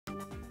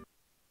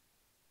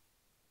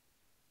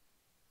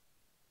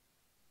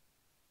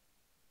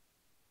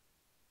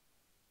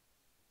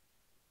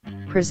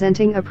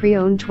Presenting a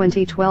pre-owned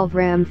 2012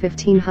 Ram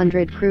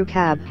 1500 Crew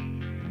Cab.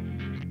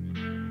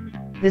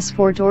 This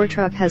four-door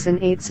truck has an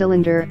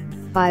 8-cylinder,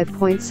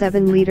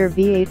 5.7-liter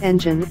V8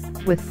 engine,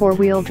 with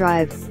four-wheel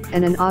drive,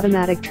 and an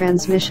automatic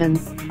transmission.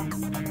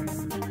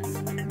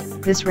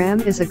 This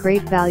Ram is a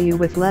great value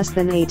with less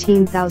than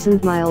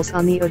 18,000 miles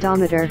on the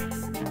odometer.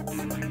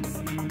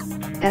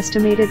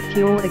 Estimated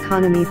fuel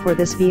economy for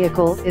this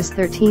vehicle is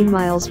 13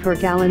 miles per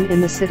gallon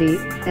in the city,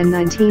 and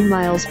 19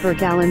 miles per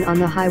gallon on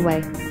the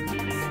highway.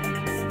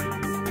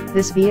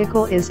 This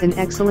vehicle is in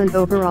excellent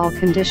overall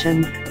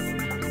condition.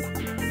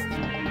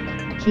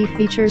 Key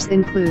features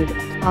include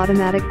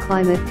automatic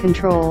climate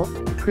control,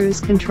 cruise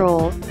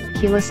control,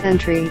 keyless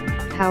entry,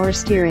 power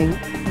steering,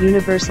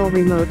 universal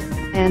remote,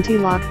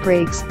 anti-lock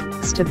brakes,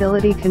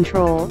 stability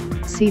control,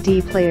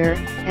 CD player,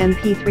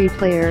 MP3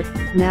 player,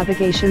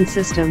 navigation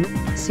system,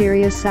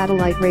 Sirius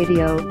satellite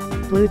radio,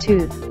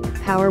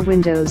 Bluetooth, power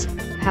windows,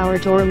 power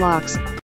door locks,